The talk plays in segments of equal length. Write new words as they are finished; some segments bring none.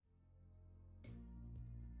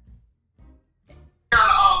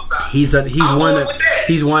He's one of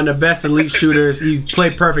the best elite shooters. He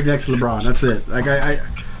played perfect next to LeBron. That's it. Like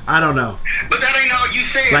I don't know. But that ain't all you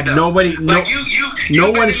said. Like though. nobody, like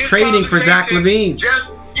no one's trading for Zach LaVine.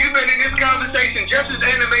 You've been in this conversation just as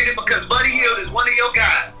animated because Buddy Hield is one of your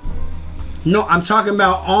guys. No, I'm talking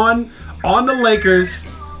about on the Lakers.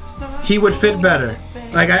 He would fit better.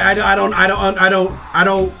 Like I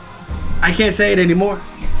can't say it anymore.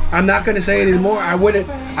 I'm not gonna say it anymore. I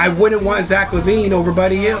wouldn't want Zach LaVine over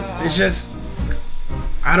Buddy Hield. It's just,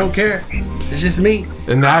 I don't care. It's just me.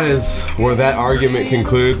 And that is where that argument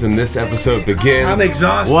concludes and this episode begins. I'm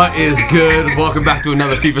exhausted. What is good? Welcome back to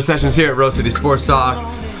another FIFA Sessions here at Rose City Sports Talk.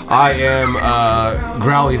 I am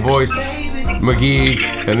growly voice McGee,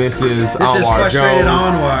 and this is Anwar frustrated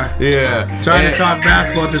Jones. Anwar. Yeah. Trying to talk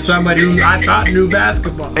basketball to somebody who I thought knew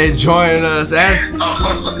basketball. And joining us as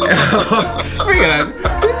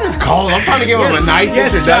this is cold. I'm trying to give him a nice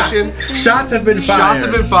introduction. Shots have been fired. Shots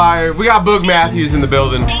have been fired. We got Boog Matthews in the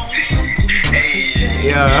building.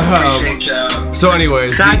 Yeah. So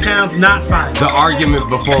anyways, Chi-Town's not fired. The argument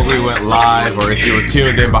before we went live, or if you were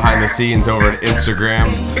tuned in behind the scenes over at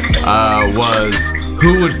Instagram, was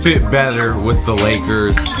who would fit better with the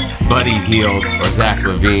Lakers, Buddy Hield or Zach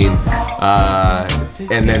LaVine?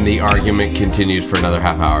 And then the argument continued for another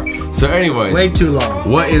half hour. So anyways, way too long.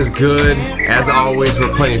 What is good? As always, we're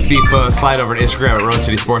playing FIFA. Slide over to Instagram at Rose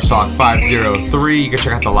City Sports Talk 503. You can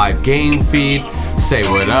check out the live game feed. Say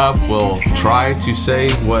what up. We'll try to say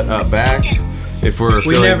what up back. If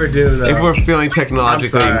we never do though. If we're feeling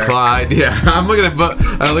technologically inclined, yeah. I'm looking at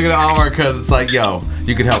Anwar because it's like, yo,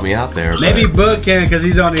 you can help me out there. Maybe Boog can because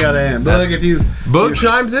he's on the other end. Boog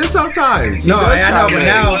chimes in sometimes. No, I know, but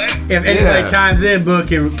now if anybody chimes in, Boog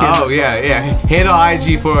can. Oh yeah. Handle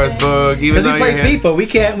IG for us, Boog. Because we play FIFA,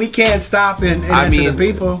 we can't stop and listen to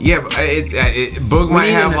people. Yeah, but Boog might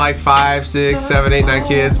have like 5, 6, 7, 8, 9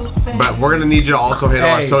 kids, but we're gonna need you to also handle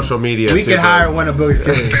our social media. We can hire one of Boog's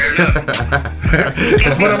kids. Let's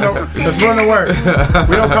put him to work.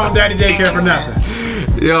 We don't call him Daddy Daycare for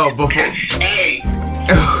nothing. Yo, before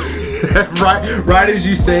right as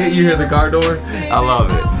you say it, you hear the car door. I love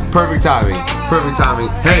it. Perfect timing.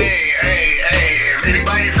 Hey. If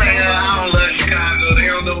anybody say I don't love Chicago, they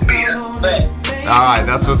don't know me. All right,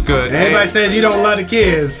 that's what's good. Anybody says you don't love the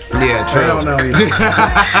kids, yeah, true. They don't know you.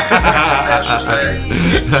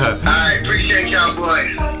 I appreciate y'all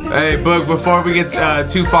boys. Hey, Boog, before we get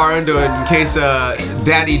too far into it, in case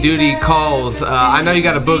Daddy Duty calls, I know you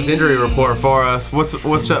got a Boog's injury report for us. What's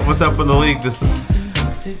up in the league this? So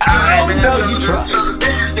the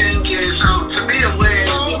biggest thing is to be aware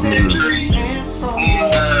of injury.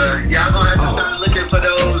 Y'all gonna have to start looking for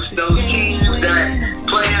those teams that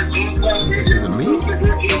players do play.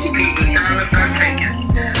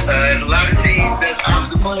 There's a lot of teams that's off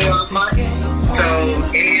the playoff market. So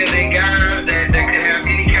any of the guys that could have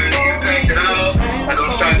any kind of impact at all are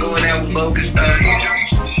gonna start going out with bogus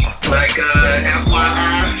injuries. Like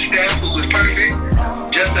FYI, Steph, who was perfect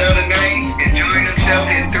just the other night, enjoying himself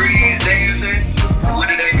in threes, dancing. What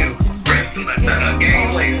did they do? Rest him a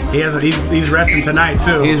game later. He's resting tonight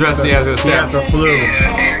too. He's resting. He has the flu.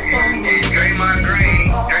 Yeah, and Draymond Green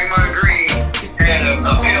had a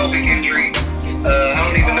pelvic injury. I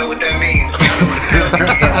don't even know what that means.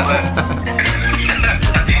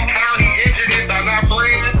 How he injured it by not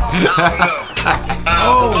playing, I don't know.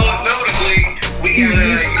 Most notably, we got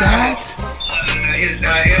his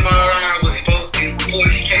MRI was supposed to before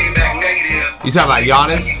he came back negative. You talking about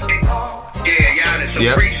Giannis? Yeah, Giannis. Some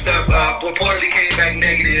free stuff reportedly came back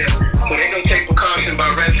negative. So they're going to take precaution by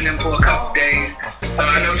resting him for a couple days.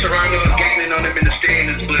 I know Toronto's gaining on them in the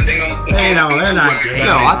standings, but they're not gaining.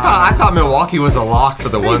 No, I thought Milwaukee was a lock for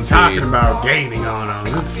the 1 seed. Talking about gaining on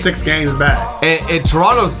them. It's 6 games back. And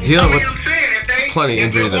Toronto's dealing with plenty of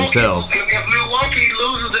injury themselves. If Milwaukee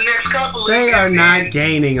loses the next couple, they are not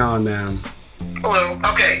gaining on them. Well,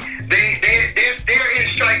 okay, they're in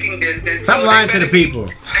striking distance. Stop lying to the people.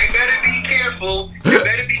 They better be careful. They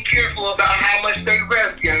better be careful about how much they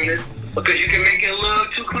rest Giannis, because you can make it a little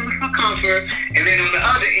too close for comfort. And then on the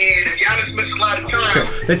other end, if Giannis misses a lot of time,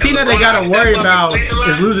 the team that they got to worry about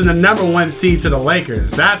is losing the number 1 seed to the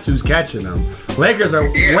Lakers. That's who's catching them. The Lakers are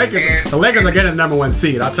getting the number 1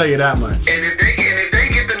 seed. I'll tell you that much. And if they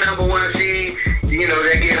get the number 1 seed, you know,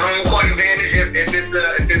 they get home court advantage if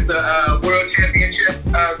it's a World Championship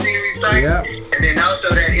series type. Yeah. And then also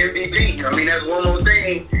that MVP. I mean, that's one more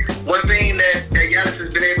thing. One thing that Giannis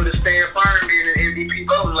has been able to stand firm in an MVP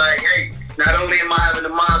vote. Like, hey, not only am I having a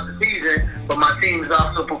monster season, but my team is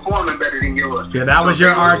also performing better than yours. Yeah, that was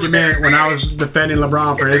your argument when I was defending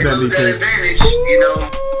LeBron for his MVP. That advantage, you know,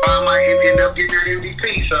 LeBron might end up getting that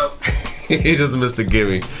MVP. So he just missed a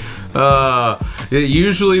gimme.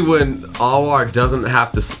 Usually when Alwar doesn't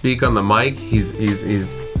have to speak on the mic, he's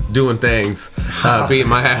doing things, beating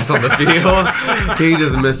my ass on the field. He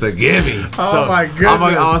just missed a gimme. Oh my goodness.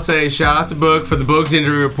 I'm gonna say shout out to Boog for the Boog's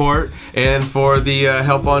injury report and for the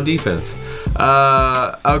help on defense.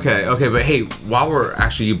 Okay, but hey, while we're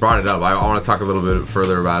actually, you brought it up, I want to talk a little bit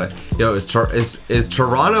further about it. Yo, is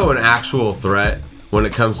Toronto an actual threat when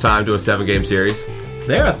it comes time to a 7-game series?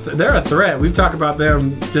 They're a threat. We've talked about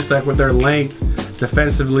them just like with their length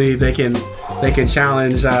defensively. They can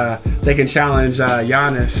challenge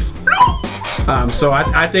Giannis. So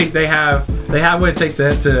I think they have what it takes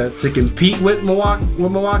to compete with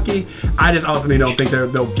Milwaukee. I just ultimately don't think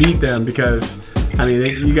they'll beat them because I mean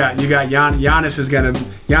you got Giannis is gonna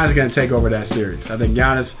take over that series. I think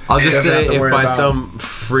Giannis. I'll just say if by some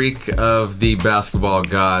freak of the basketball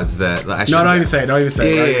gods that don't even say that.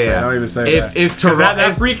 If Toronto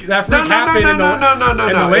that freak happened in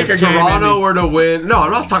the Laker game. If Toronto were to win,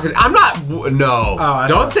 don't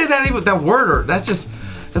say that even that word. That's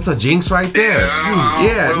a jinx right there.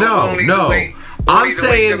 I'm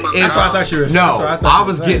saying if that's what I thought you were. I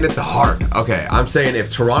was getting at the heart. Okay, I'm saying if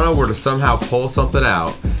Toronto were to somehow pull something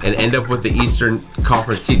out and end up with the Eastern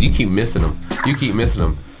Conference seed, you keep missing them.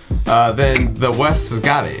 Then the West has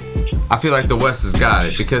got it. I feel like the West has got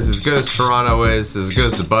it because as good as Toronto is, as good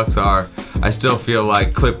as the Bucks are, I still feel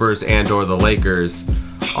like Clippers and/or the Lakers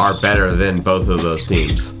are better than both of those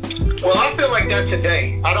teams. Well, I feel like that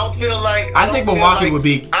today. I don't feel like. I think Milwaukee would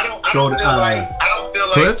be. I don't feel like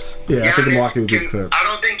Clips? Yeah, I think Milwaukee would be Clips. I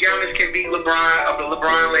don't think Giannis can beat LeBron of the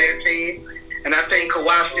LeBron-led team, and I think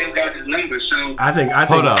Kawhi still got his numbers. So I think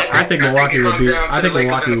Milwaukee would be. I think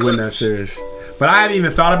Milwaukee would win that series. But I haven't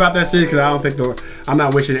even thought about that series because I don't think I'm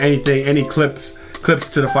not wishing any clips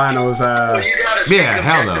to the finals. Hell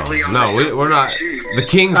no. No, we're not. The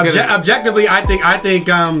Kings. Objectively, I think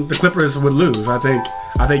the Clippers would lose. I think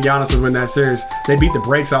Giannis would win that series. They beat the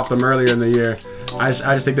brakes off them earlier in the year. I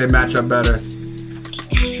just think they match up better.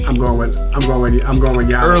 I'm going with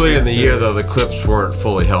Giannis. Early in the year, though, the Clips weren't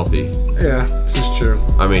fully healthy. Yeah, this is true.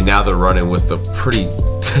 I mean, now they're running with a pretty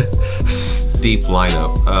steep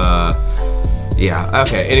lineup. Yeah.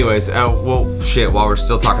 Okay. Anyways, while we're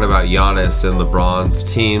still talking about Giannis and LeBron's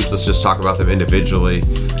teams, let's just talk about them individually.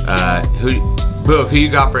 Who you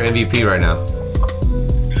got for MVP right now?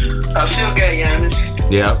 I still got Giannis.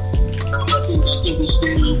 Yeah.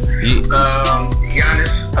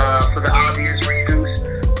 Giannis for the obvious reasons.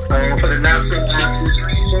 For the not so obvious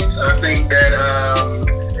reasons, I think that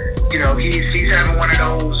he's having one of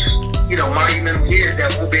those monumental years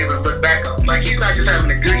that we'll be able to look back on. Like he's not just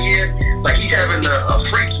having a good year, like he's having a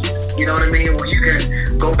freak year. You know what I mean? Where you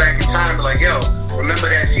can go back in time and be like, yo, remember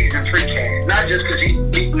that season 3 came. Not just because he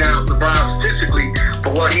beaten out LeBron statistically,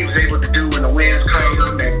 but what he was able to do when the wins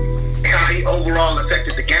came and how he overall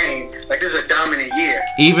affected the game. Like this is a dominant year.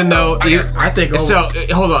 Even though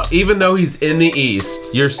hold up. Even though he's in the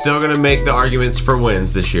East, you're still gonna make the arguments for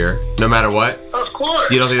wins this year, no matter what. Of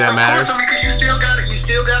course. You don't think that matters? Because you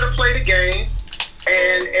still gotta play the game,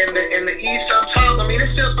 and in the East up top. I mean,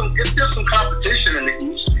 it's still some competition in the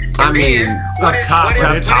East. Up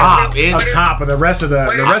top, but the rest of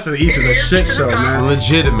the East is a shit show, man.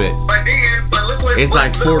 Legitimate. But look what it's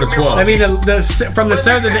like 4-12. I mean, from the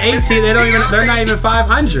 7th to the 8th seed, they're not even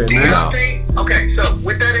 500, man. Okay, so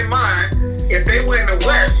with that in mind, if they win the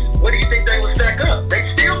West, what do you think they would stack up?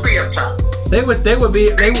 They'd still be up top. They would still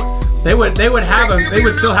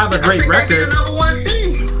have a great record.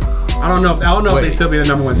 I don't know if they'd still be the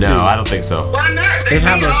number 1 seed. No, I don't think so. Why not? They'd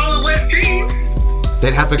have all the West teams.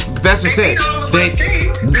 They'd have to. That's just it. They'd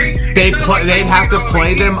have to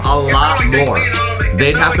play them a lot more.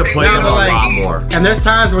 They'd have to play them a lot more. And there's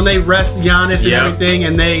times when they rest Giannis and everything,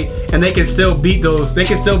 and they can still beat those. They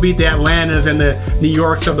can still beat the Atlantas and the New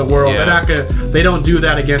Yorks of the world. Yeah. They don't do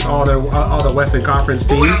that against all the Western Conference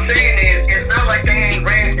teams. What I'm saying is, it's not like they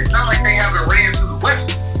haven't ran through the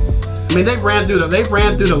West. I mean, they've ran through the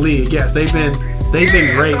league. Yes, they've been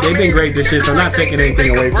great. They've been great this year. So I'm not taking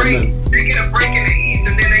anything away from them. They get a break in the East,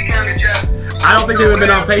 and then they kind of just. I don't think they would have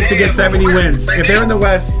been on pace to get 70 wins. If they're in the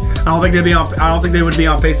West, I don't think they would be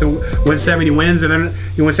on pace to win 70 wins, and then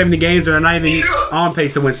you win 70 games, and they're not even on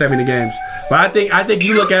pace to win 70 games. But I think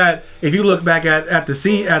if you look back at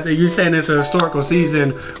you're saying it's a historical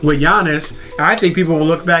season with Giannis, I think people will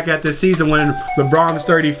look back at this season when LeBron's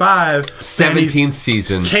 35, 17th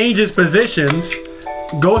season, changes positions,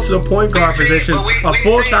 goes to the point guard position, a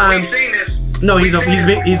full time. No, he's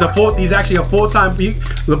actually a full-time.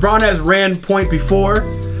 LeBron has ran point before,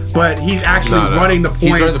 but he's actually running the point.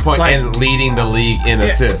 He's running the point and leading the league in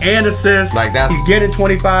assists. And assists. Like that's he's getting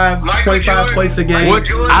 25 plays a game.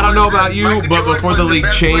 I don't know about you, but before the league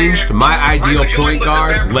changed, my ideal point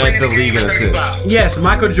guard led the league in assists. Yes,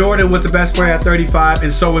 Michael Jordan was the best player at 35,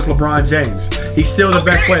 and so was LeBron James. He's still the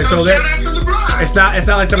best player. So it's not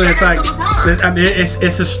like something that's like. I mean,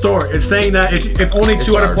 it's historic. It's saying that if only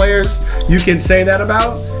two other players you can say that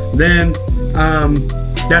about, then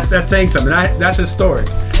that's saying something. That's historic.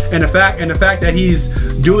 And the fact that he's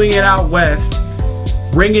doing it out west,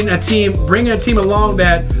 bringing a team along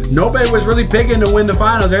that nobody was really picking to win the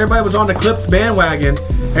finals. Everybody was on the Clips bandwagon.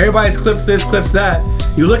 Everybody's Clips this, Clips that.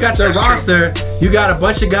 You look at their roster, you got a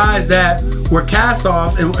bunch of guys that were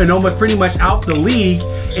cast-offs and almost pretty much out the league.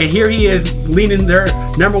 And here he is leading their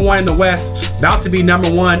number one in the West, about to be number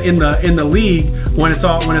one in the league when it's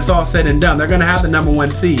all said and done. They're gonna have the number one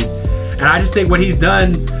seed. And I just think what he's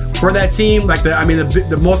done for that team, like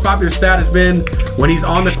the most popular stat has been when he's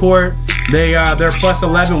on the court, they're plus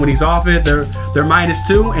 11. When he's off it, they're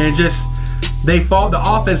 -2, and the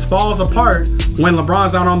offense falls apart when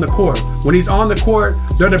LeBron's not on the court. When he's on the court,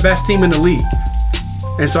 they're the best team in the league.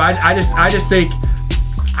 And so I just think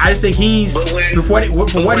he's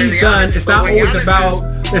for what he's done. It's not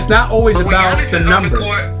always about the numbers.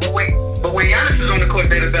 But when Giannis is on the court,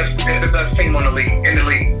 they're the best team in the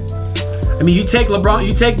league. I mean, you take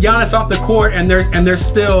Giannis off the court, and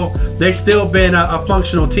they've still been a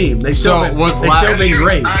functional team. They've still been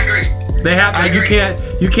great. I agree. They have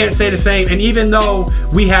you can't say the same. And even though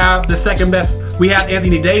we have the second best, we have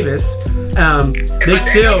Anthony Davis.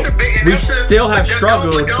 We still have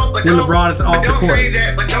struggled when LeBron is off the court.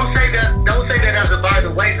 But don't say that as a by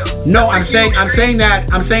the way though. No, I'm saying that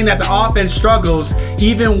the offense struggles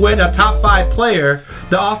even with a top 5 player.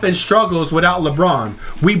 The offense struggles without LeBron.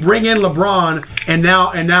 We bring in LeBron, and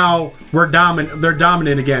now we're dominant. They're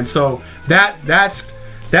dominant again. So that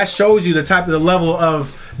shows you the level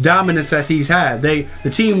of dominance that he's had. The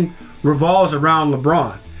team revolves around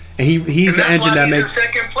LeBron, and he's the engine that makes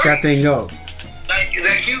that thing go.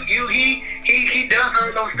 He does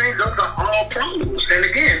all those things. Those are all problems. And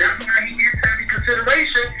again, that's why he gets that in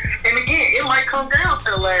consideration. And again, it might come down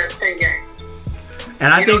to the last 10 games.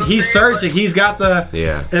 And I think he's surging. He's got the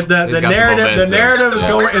narrative. The narrative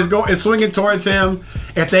is swinging towards him.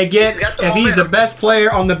 If he's the best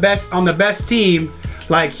player on the best team,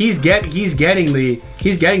 like he's getting the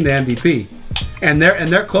MVP, and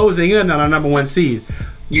they're closing in on a number one seed.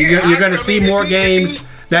 You're going to see more games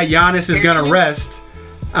that Giannis is going to rest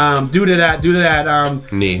due to that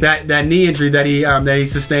knee injury that he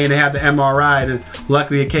sustained. They had the MRI, and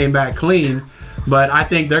luckily it came back clean. But I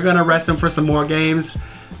think they're going to rest him for some more games.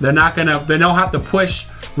 They don't have to push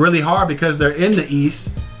really hard because they're in the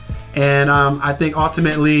East, and I think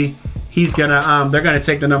ultimately they're gonna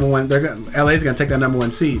take the number one. LA's gonna take that number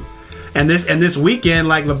one seed. And this weekend,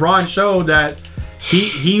 like LeBron showed that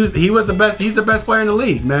he was the best. He's the best player in the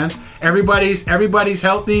league, man. Everybody's look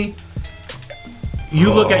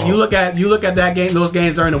at that game, those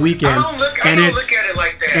games during the weekend. I don't look at it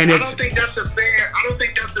like that. I don't think that's a fair.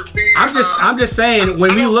 I'm just saying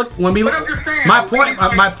my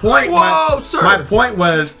point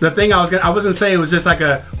was the thing I wasn't saying it was just like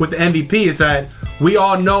with the MVP is that we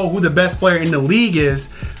all know who the best player in the league is.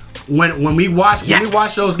 When we watch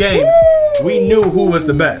those games, we knew who was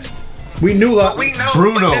the best. We knew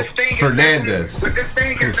Bruno Fernandes.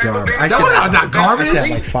 Who's garbage? That was not garbage. I had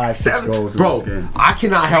like 5-6 goals. Bro, in this game. I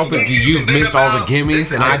cannot help it. You've missed all the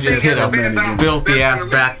gimmies, and I just hit a filthy ass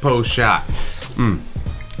back post shot. I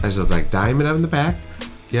was just like, diamond up in the back.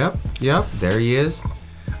 Yep. There he is.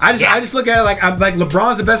 I just look at it like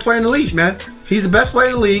LeBron's the best player in the league, man. He's the best player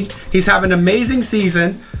in the league. He's having an amazing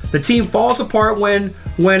season. The team falls apart when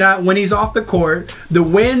he's off the court. The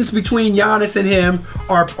wins between Giannis and him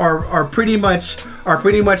are pretty much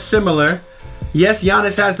similar. Yes,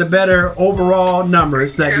 Giannis has the better overall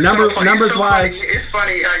numbers. Like numbers wise, it's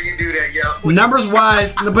funny how you do that, yo. Numbers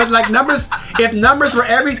wise, but like numbers, if numbers were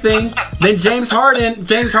everything, then James Harden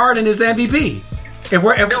is the MVP. No,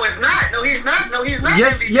 it's not. No, he's not.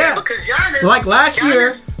 Yes, MVP yeah. Because Giannis, like last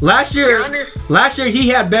year he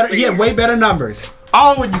had way better numbers.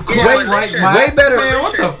 Oh, and you quite right, Mike. Way better. Man,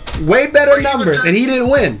 what the? Way better numbers, and he didn't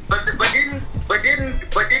win. But didn't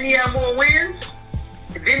he have more wins?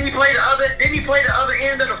 Didn't he play the other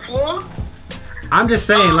end of the floor? I'm just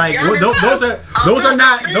saying, like those are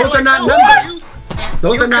not numbers.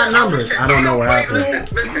 Those are not numbers. I don't know what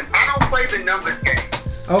happened. Listen, I don't play the numbers game.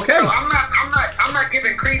 Okay. So I'm not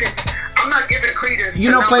giving credence. I'm not giving credence.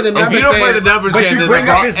 You don't play the numbers. If you don't game, play the numbers but game, you then bring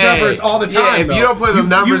the up his numbers all the time. Yeah, if you don't play the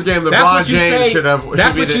numbers game, that's LeBron what you James say. should have.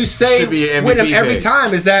 That's what you say be an with him MVP every pick.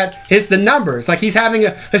 time. Is that it's the numbers? Like he's having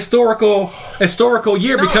a historical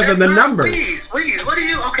year because of the numbers. Please, what are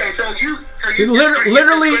you? Okay, so you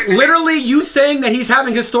Literally, you saying that he's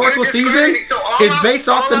having historical season is based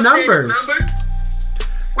off the numbers.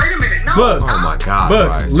 Wait a minute, no. Book. Oh my God, But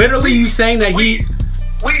Bryce. literally, you saying that he.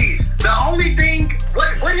 Wait, the only thing.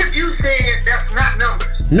 What have you said that's not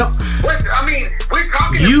numbers? No. What I mean, we're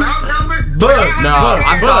talking You- about numbers. Bug, No,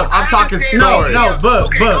 Bug, I'm talking story. No,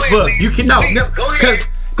 Book. You can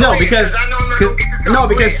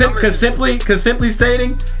because simply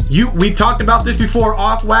stating we've talked about this before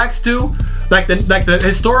off wax too. Like the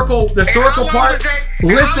historical part.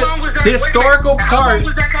 Listen, the historical part.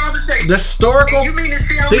 The historical.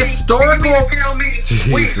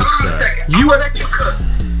 Jesus Christ. You are.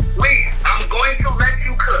 Wait, I'm going to let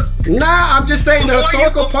you cook. Nah, I'm just saying the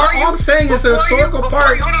historical part. All I'm saying is the historical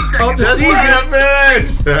part of the Just let season. me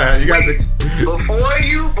finish. You guys are. Before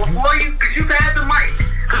you, because you had the mic.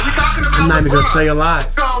 Because we're talking about I'm not even gonna LeBron. say a lot.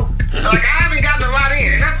 So, I haven't gotten a lot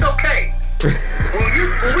in, and that's okay. When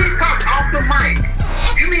we talk off the mic,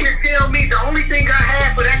 you mean to tell me the only thing I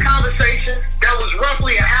had for that conversation that was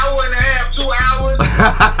roughly an hour and a half, 2 hours was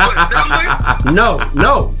numbers?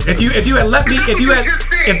 No. If you had let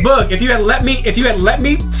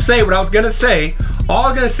me say what I was gonna say, all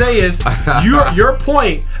I'm gonna say is your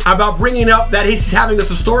point about bringing up that he's having this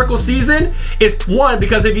historical season is one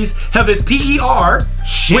because of his PER,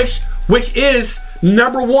 which is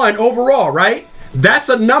number 1 overall, right? That's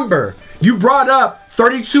a number. You brought up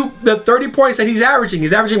 30 points that he's averaging.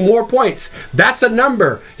 He's averaging more points. That's a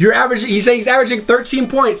number. He's saying he's averaging 13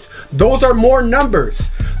 points. Those are more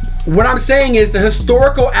numbers. What I'm saying is the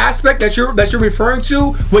historical aspect that you're referring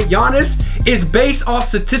to with Giannis is based off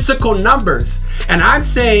statistical numbers. And I'm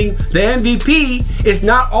saying the MVP is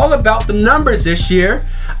not all about the numbers this year.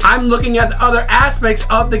 I'm looking at the other aspects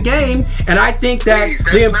of the game, and I think that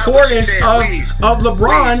the importance of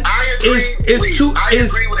LeBron is I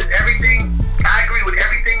agree with everything. I agree with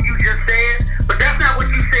everything you just said, but that's not what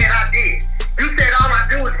you said I did. You said all I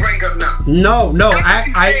do is bring up numbers. No. I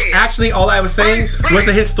actually all I was saying was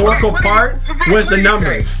the historical part was the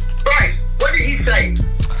numbers. Bryce, what did he say?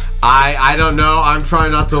 I don't know. I'm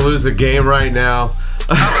trying not to lose a game right now.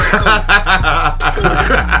 All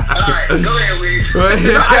right, go ahead, Wiz.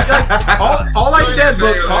 All I said,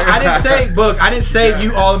 Book. I didn't say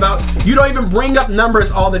you all about. You don't even bring up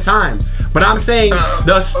numbers all the time. But I'm saying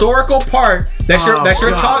the historical part that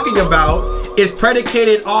you're talking about is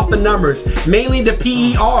predicated off the numbers, mainly the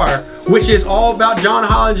PER, which is all about John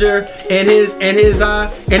Hollinger and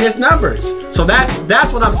his numbers. So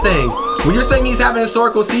that's what I'm saying. When you're saying he's having a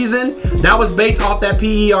historical season, that was based off that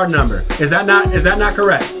PER number. Is that not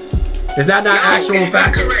correct? Is that not actual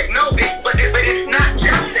fact? Correct. No, but it's not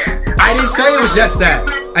just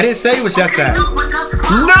that. I didn't say it was just that. No!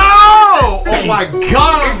 Oh my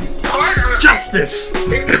God! Justice.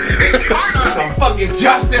 Some fucking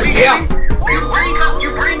justice here. You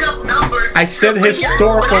bring up numbers. I said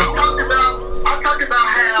historical. I talked about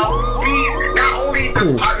how he's not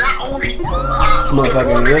only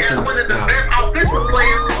motherfucking listen. one of the best offensive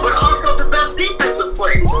players, but also the best defensive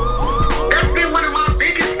player. That's been one of my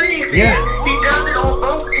biggest things. Yeah. He does it on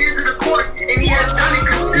both ends of the court, and he has done it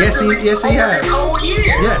consistently. Yes, he has. This whole year.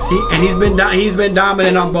 Yes, he's been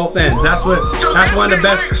dominant on both ends. That's one of the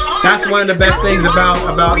best. That's one of the best things about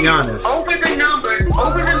Giannis. Over the numbers,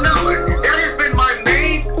 that has been my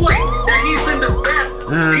main point. That he's been the best.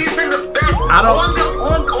 He's been the best on the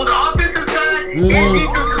offensive side and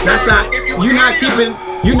defensive side. That's not.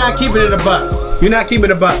 You're not keeping it a buck. You're not keeping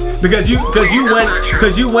it a buck because you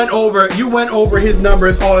went over his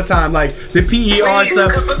numbers all the time, like the PER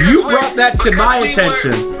stuff. You brought that to my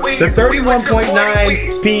attention. The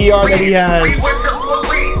 31.9 PER that he has.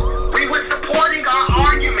 We were supporting our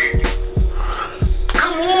argument.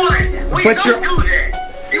 Come on, we But don't you're- do that.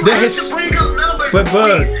 You the have his- to bring up numbers. but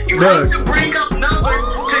Bug, you Bug. have to bring up numbers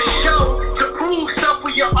to prove stuff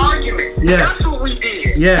with your argument. Yes. That's what we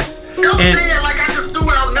did. Yes, Don't and say it like I just threw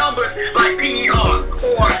out numbers like PER or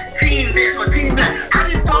team this or team that. I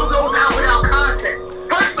didn't throw those out without context.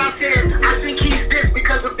 First I said, I think he's this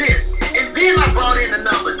because of this. And then I brought in the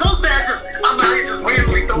numbers. Don't say I'm not here just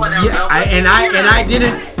randomly throwing out numbers. and I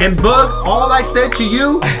didn't. And Bug, all I said to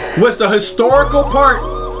you was the historical part.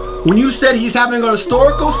 When you said he's having a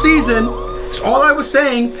historical season, it's all I was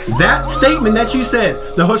saying. That statement that you said,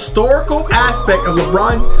 the historical aspect of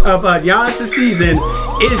Giannis' season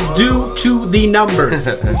is due to the numbers.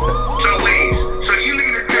 So you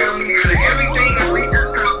mean to tell me that everything that we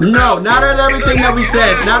just talked No, not at everything that we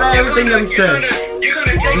said. Not at everything that we said. You're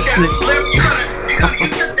gonna take that sliver. You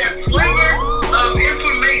took that sliver of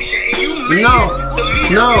information and you made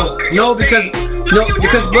because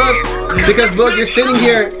Boog, you're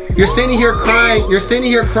sitting here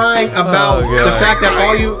crying about the fact that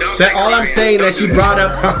all I'm saying that you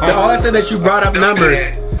brought up numbers.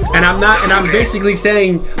 And I'm basically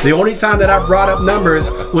saying the only time that I brought up numbers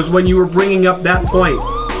was when you were bringing up that point.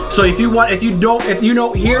 So if you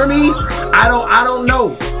don't hear me, I don't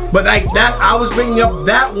know. But like that, I was bringing up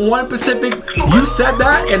that one specific. You said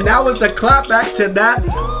that, and that was the clap back to that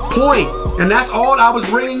point, and that's all I was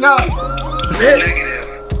bringing up. That's it.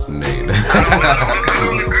 Negative. I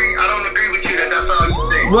don't agree with you that that's all you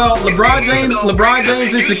say. Well, LeBron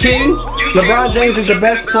James is the king. LeBron James is the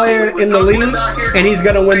best player in the league, and he's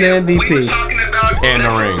gonna win the MVP and the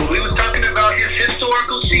ring. We were talking about his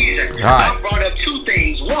historical season. All right. I brought up two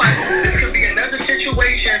things. One, this could be another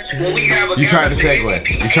situation where we have a. You tried to segue.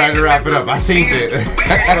 You tried to wrap it up. I seen it.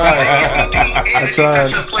 I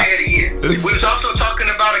tried. Player of the year. We was also talking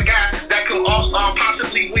about a guy that could also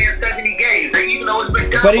possibly win 70 games, even though it's been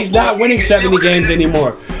done. But he's not winning 70 games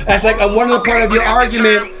anymore. That's like one of the part of your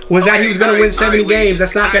argument was that he was going to win 70 games.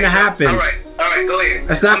 That's not going to happen. All right, go ahead.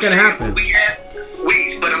 That's not going to happen. But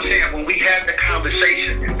I'm saying when we had the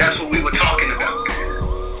conversation, that's what we were talking about.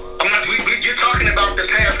 You're talking about the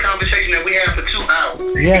past conversation that we had for 2 hours.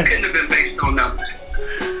 Yes. It couldn't have been based on numbers.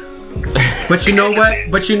 But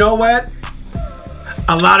you know what?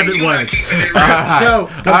 A lot of it was. So,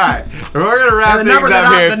 all right, we're gonna wrap the things number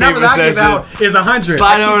up here. the number that I give out is 100.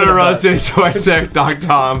 Slide over to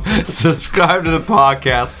RoastedToySec.com. Subscribe to the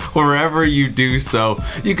podcast wherever you do so.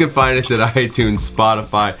 You can find us at iTunes,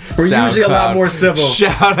 Spotify, We're SoundCloud. usually a lot more civil.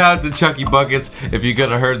 Shout out to Chucky Buckets if you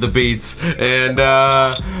could have heard the beats, and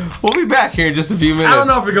we'll be back here in just a few minutes. I don't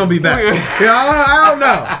know if we're gonna be back. I don't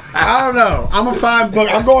know. I'm gonna find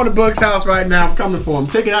Boog. I'm going to Boog's house right now. I'm coming for him.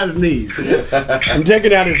 I'm taking out his knees.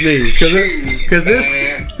 Because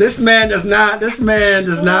this man does not listen.